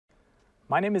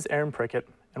My name is Aaron Prickett,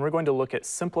 and we're going to look at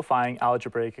simplifying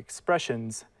algebraic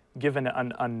expressions given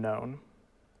an unknown.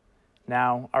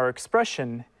 Now, our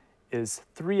expression is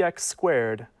 3x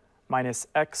squared minus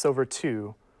x over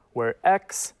 2, where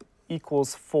x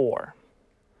equals 4.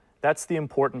 That's the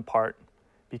important part,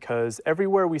 because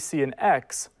everywhere we see an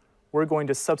x, we're going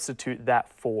to substitute that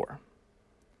 4.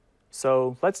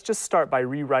 So let's just start by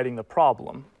rewriting the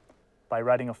problem by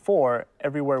writing a 4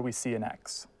 everywhere we see an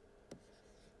x.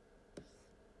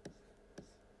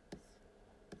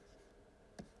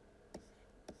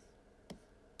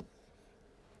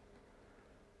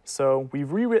 So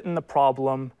we've rewritten the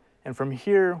problem, and from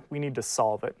here we need to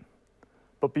solve it.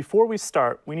 But before we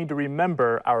start, we need to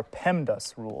remember our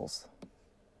PEMDAS rules.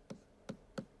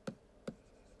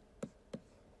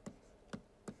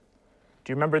 Do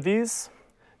you remember these?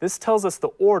 This tells us the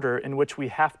order in which we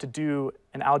have to do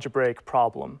an algebraic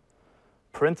problem.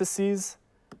 Parentheses,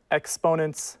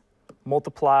 exponents,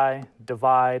 multiply,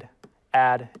 divide,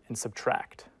 add, and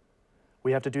subtract.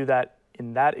 We have to do that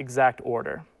in that exact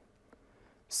order.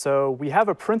 So we have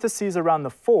a parentheses around the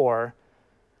 4,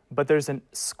 but there's a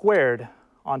squared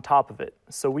on top of it.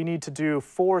 So we need to do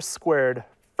 4 squared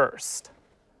first.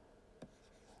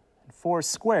 4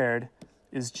 squared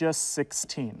is just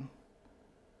 16.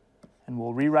 And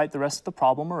we'll rewrite the rest of the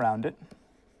problem around it.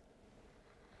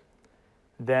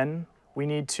 Then we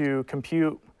need to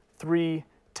compute 3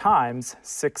 times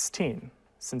 16,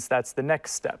 since that's the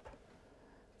next step.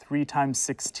 3 times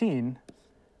 16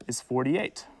 is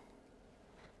 48.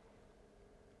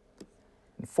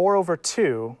 And 4 over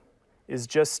 2 is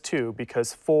just 2,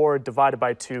 because 4 divided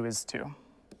by 2 is 2.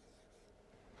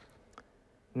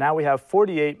 Now we have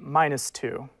 48 minus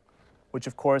 2, which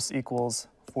of course equals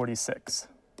 46.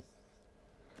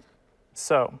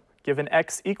 So, given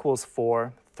x equals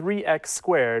 4, 3x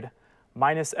squared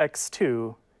minus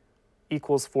x2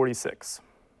 equals 46.